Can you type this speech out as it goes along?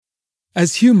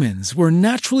As humans, we're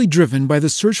naturally driven by the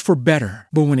search for better.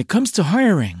 But when it comes to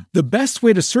hiring, the best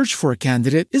way to search for a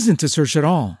candidate isn't to search at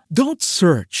all. Don't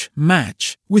search,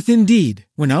 match with Indeed.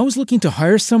 When I was looking to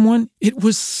hire someone, it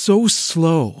was so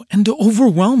slow and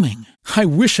overwhelming. I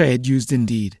wish I had used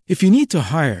Indeed. If you need to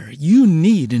hire, you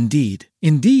need Indeed.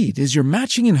 Indeed is your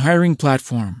matching and hiring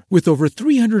platform with over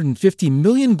 350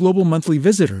 million global monthly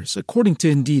visitors, according to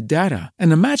Indeed data,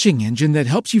 and a matching engine that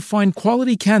helps you find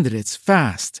quality candidates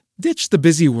fast. Ditch the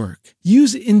busy work.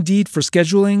 Use Indeed for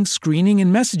scheduling, screening,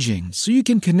 and messaging so you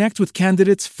can connect with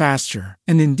candidates faster.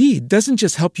 And Indeed doesn't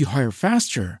just help you hire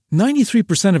faster.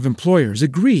 93% of employers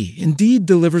agree Indeed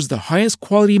delivers the highest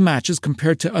quality matches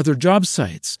compared to other job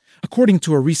sites, according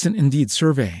to a recent Indeed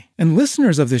survey. And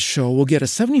listeners of this show will get a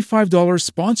 $75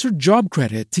 sponsored job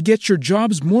credit to get your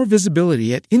jobs more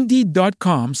visibility at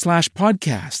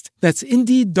Indeed.com/podcast. That's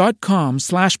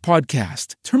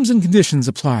Indeed.com/podcast. Terms and conditions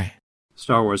apply.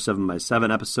 Star Wars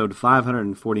 7x7, episode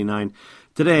 549.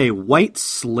 Today, white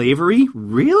slavery?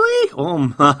 Really?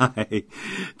 Oh my.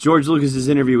 George Lucas's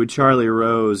interview with Charlie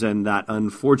Rose and that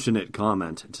unfortunate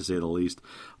comment, to say the least.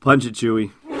 Punch it,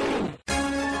 Chewie.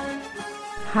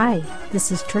 Hi,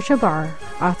 this is Trisha Barr,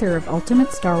 author of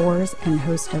Ultimate Star Wars and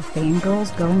host of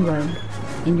Fangirls Going Rogue,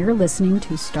 and you're listening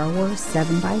to Star Wars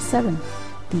 7x7,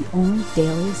 the only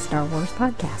daily Star Wars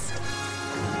podcast.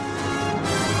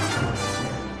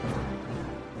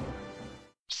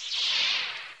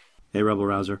 Hey, Rebel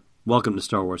Rouser. Welcome to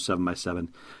Star Wars 7x7.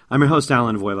 I'm your host,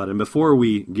 Alan Voivod, and before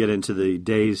we get into the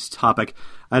day's topic,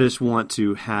 I just want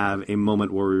to have a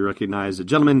moment where we recognize a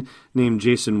gentleman named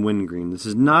Jason Wingreen. This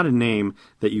is not a name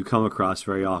that you come across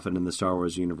very often in the Star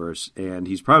Wars universe, and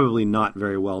he's probably not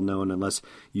very well known unless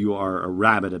you are a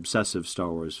rabid, obsessive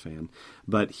Star Wars fan.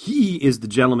 But he is the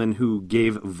gentleman who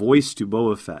gave voice to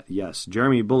Boba Fett. Yes,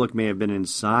 Jeremy Bulloch may have been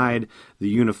inside the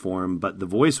uniform, but the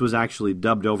voice was actually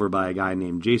dubbed over by a guy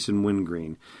named Jason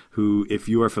Wingreen, who, if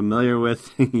you are familiar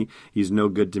with, he's no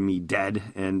good to me dead,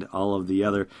 and all of the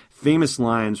other famous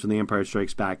lines from The Empire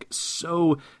Strikes Back.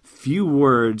 So few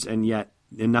words, and yet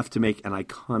enough to make an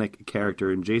iconic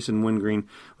character. And Jason Wingreen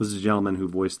was the gentleman who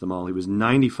voiced them all. He was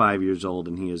 95 years old,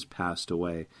 and he has passed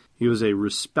away. He was a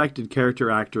respected character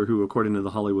actor who, according to the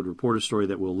Hollywood Reporter story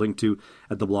that we'll link to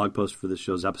at the blog post for this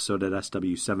show's episode at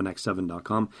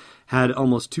sw7x7.com, had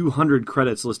almost 200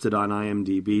 credits listed on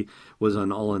IMDb, was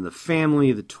on All in the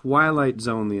Family, The Twilight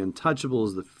Zone, The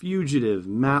Untouchables, The Fugitive,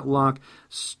 Matlock,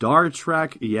 Star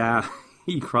Trek. Yeah,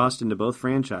 he crossed into both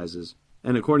franchises.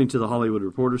 And according to the Hollywood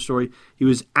Reporter story, he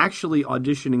was actually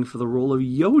auditioning for the role of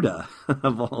Yoda,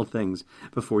 of all things,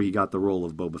 before he got the role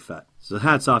of Boba Fett. So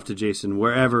hats off to Jason,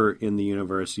 wherever in the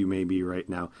universe you may be right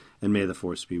now, and may the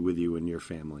Force be with you and your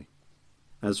family.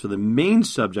 As for the main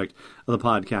subject of the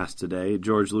podcast today,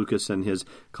 George Lucas and his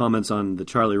comments on the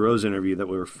Charlie Rose interview that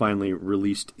were finally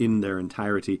released in their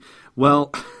entirety,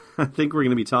 well, I think we're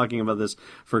going to be talking about this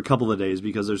for a couple of days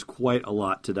because there's quite a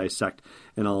lot to dissect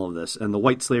in all of this. And the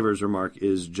white slavers remark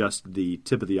is just the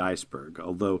tip of the iceberg,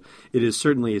 although it is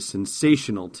certainly a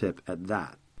sensational tip at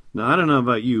that. Now, I don't know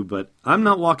about you, but I'm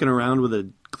not walking around with a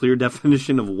clear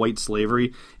definition of white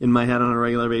slavery in my head on a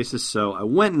regular basis, so I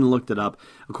went and looked it up.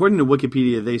 According to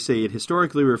Wikipedia, they say it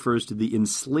historically refers to the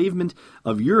enslavement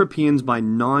of Europeans by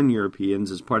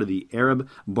non-Europeans as part of the Arab,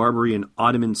 Barbary, and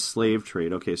Ottoman slave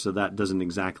trade. Okay, so that doesn't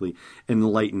exactly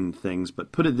enlighten things,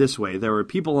 but put it this way, there were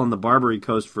people on the Barbary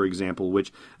coast, for example,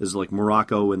 which is like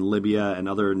Morocco and Libya and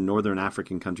other northern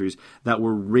African countries, that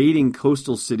were raiding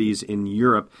coastal cities in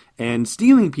Europe and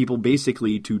stealing people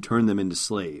basically to turn them into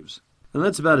slaves. And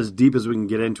that's about as deep as we can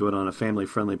get into it on a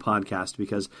family-friendly podcast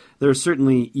because there are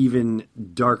certainly even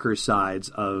darker sides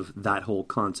of that whole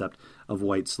concept of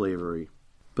white slavery.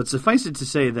 But suffice it to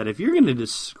say that if you're going to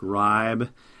describe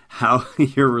how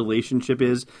your relationship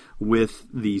is with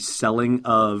the selling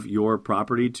of your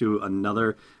property to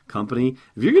another company,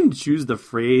 if you're going to choose the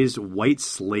phrase white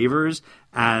slavers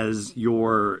as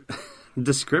your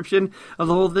description of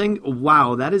the whole thing,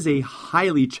 wow, that is a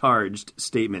highly charged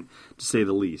statement, to say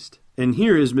the least. And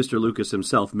here is Mr. Lucas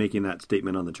himself making that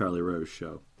statement on the Charlie Rose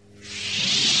show.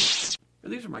 These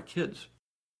are my kids.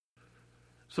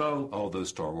 So all those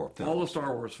Star Wars films. All the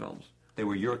Star Wars films. They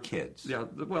were your kids. Yeah,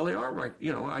 well, they are. Right.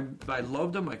 You know, I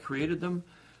loved them. I created them.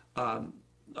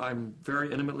 I'm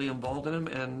very intimately involved in them,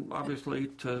 and obviously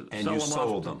to and sell you them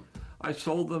sold off. them. I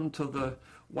sold them to the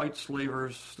white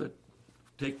slavers that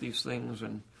take these things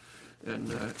and.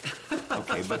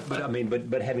 Okay, but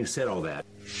having said all that.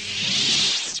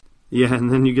 Yeah,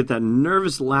 and then you get that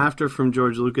nervous laughter from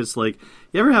George Lucas. Like,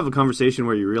 you ever have a conversation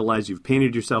where you realize you've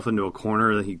painted yourself into a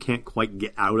corner that you can't quite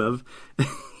get out of?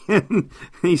 And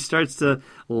he starts to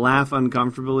laugh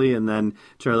uncomfortably, and then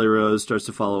Charlie Rose starts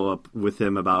to follow up with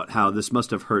him about how this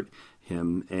must have hurt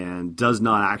him, and does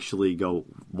not actually go,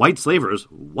 white slavers?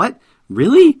 What?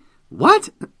 Really? What?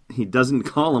 He doesn't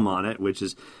call him on it, which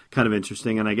is kind of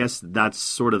interesting, and I guess that's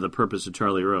sort of the purpose of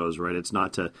Charlie Rose, right? It's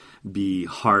not to be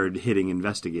hard-hitting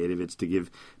investigative. It's to give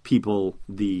people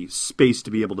the space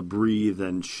to be able to breathe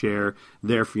and share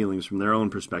their feelings from their own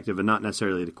perspective, and not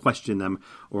necessarily to question them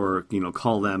or,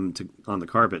 call them on the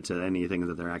carpet to anything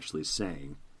that they're actually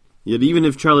saying. Yet even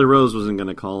if Charlie Rose wasn't going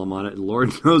to call him on it,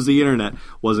 Lord knows the internet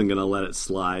wasn't going to let it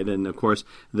slide. And, of course,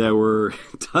 there were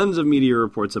tons of media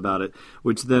reports about it,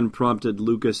 which then prompted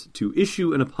Lucas to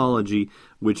issue an apology,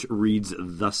 which reads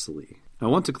thusly. I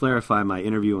want to clarify my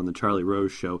interview on The Charlie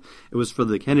Rose Show. It was for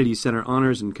the Kennedy Center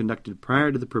Honors and conducted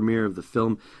prior to the premiere of the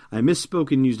film. I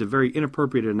misspoke and used a very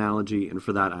inappropriate analogy, and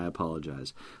for that I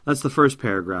apologize. That's the first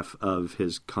paragraph of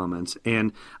his comments,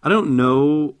 and I don't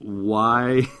know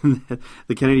why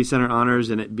the Kennedy Center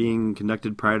Honors and it being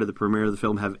conducted prior to the premiere of the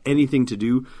film have anything to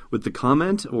do with the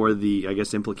comment, or the,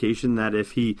 implication that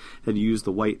if he had used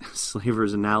the white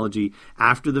slavers analogy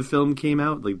after the film came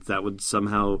out, that would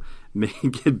somehow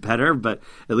make it better, but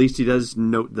at least he does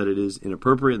note that it is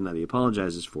inappropriate and that he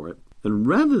apologizes for it. And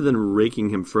rather than raking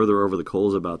him further over the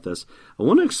coals about this, I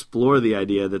want to explore the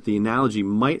idea that the analogy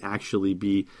might actually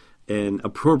be an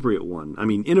appropriate one. I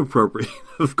mean, inappropriate,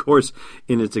 of course,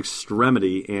 in its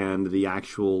extremity and the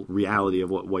actual reality of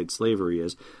what white slavery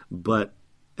is, but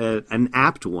an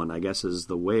apt one, I guess, is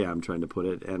the way I'm trying to put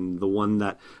it, and the one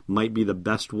that might be the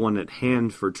best one at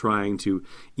hand for trying to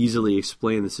easily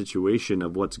explain the situation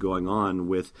of what's going on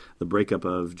with the breakup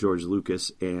of George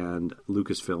Lucas and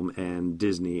Lucasfilm and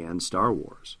Disney and Star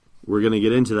Wars. We're going to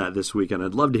get into that this week, and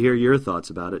I'd love to hear your thoughts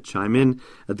about it. Chime in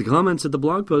at the comments at the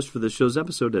blog post for this show's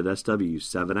episode at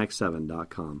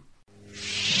sw7x7.com.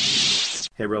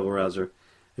 Hey, Rebel Rouser.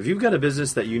 If you've got a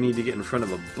business that you need to get in front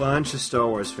of a bunch of Star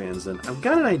Wars fans, then I've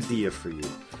got an idea for you.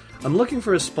 I'm looking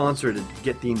for a sponsor to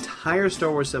get the entire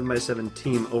Star Wars 7x7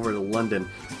 team over to London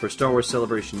for Star Wars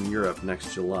Celebration Europe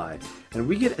next July. And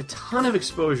we get a ton of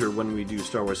exposure when we do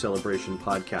Star Wars Celebration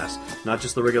podcasts. Not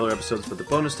just the regular episodes, but the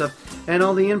bonus stuff, and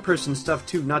all the in-person stuff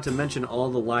too, not to mention all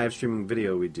the live streaming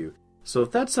video we do. So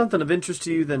if that's something of interest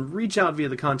to you, then reach out via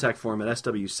the contact form at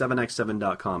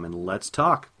sw7x7.com and let's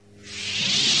talk.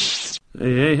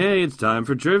 Hey, it's time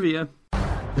for trivia.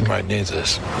 You might need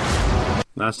this.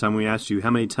 Last time we asked you how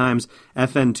many times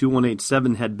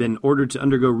FN2187 had been ordered to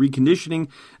undergo reconditioning, and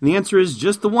the answer is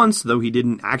just the once, though he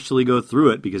didn't actually go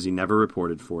through it because he never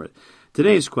reported for it.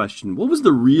 Today's question, what was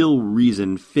the real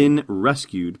reason Finn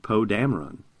rescued Poe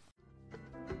Dameron?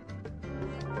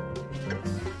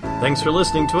 Thanks for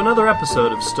listening to another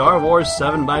episode of Star Wars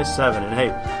 7x7. And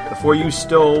hey, before you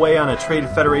stow away on a Trade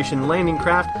Federation landing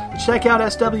craft, check out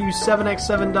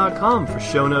SW7x7.com for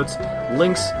show notes,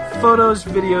 links, photos,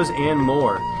 videos, and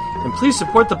more. And please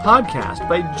support the podcast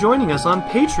by joining us on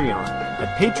Patreon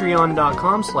at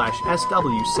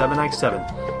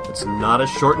patreon.com/SW7x7. It's not a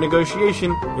short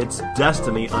negotiation, it's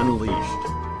Destiny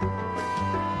Unleashed.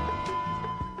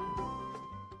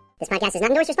 This podcast is not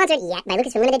endorsed or sponsored yet by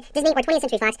Lucasfilm Limited, Disney, or 20th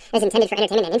Century Fox, and is intended for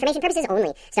entertainment and information purposes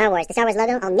only. Star Wars, the Star Wars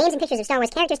logo, all names and pictures of Star Wars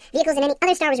characters, vehicles, and any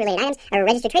other Star Wars-related items are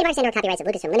registered trademarks and/or copyrights of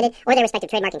Lucasfilm Limited or their respective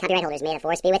trademark and copyright holders. May the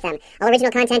force be with them. All original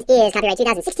content is copyright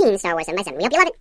 2016 Star Wars 7x7. We hope you love it.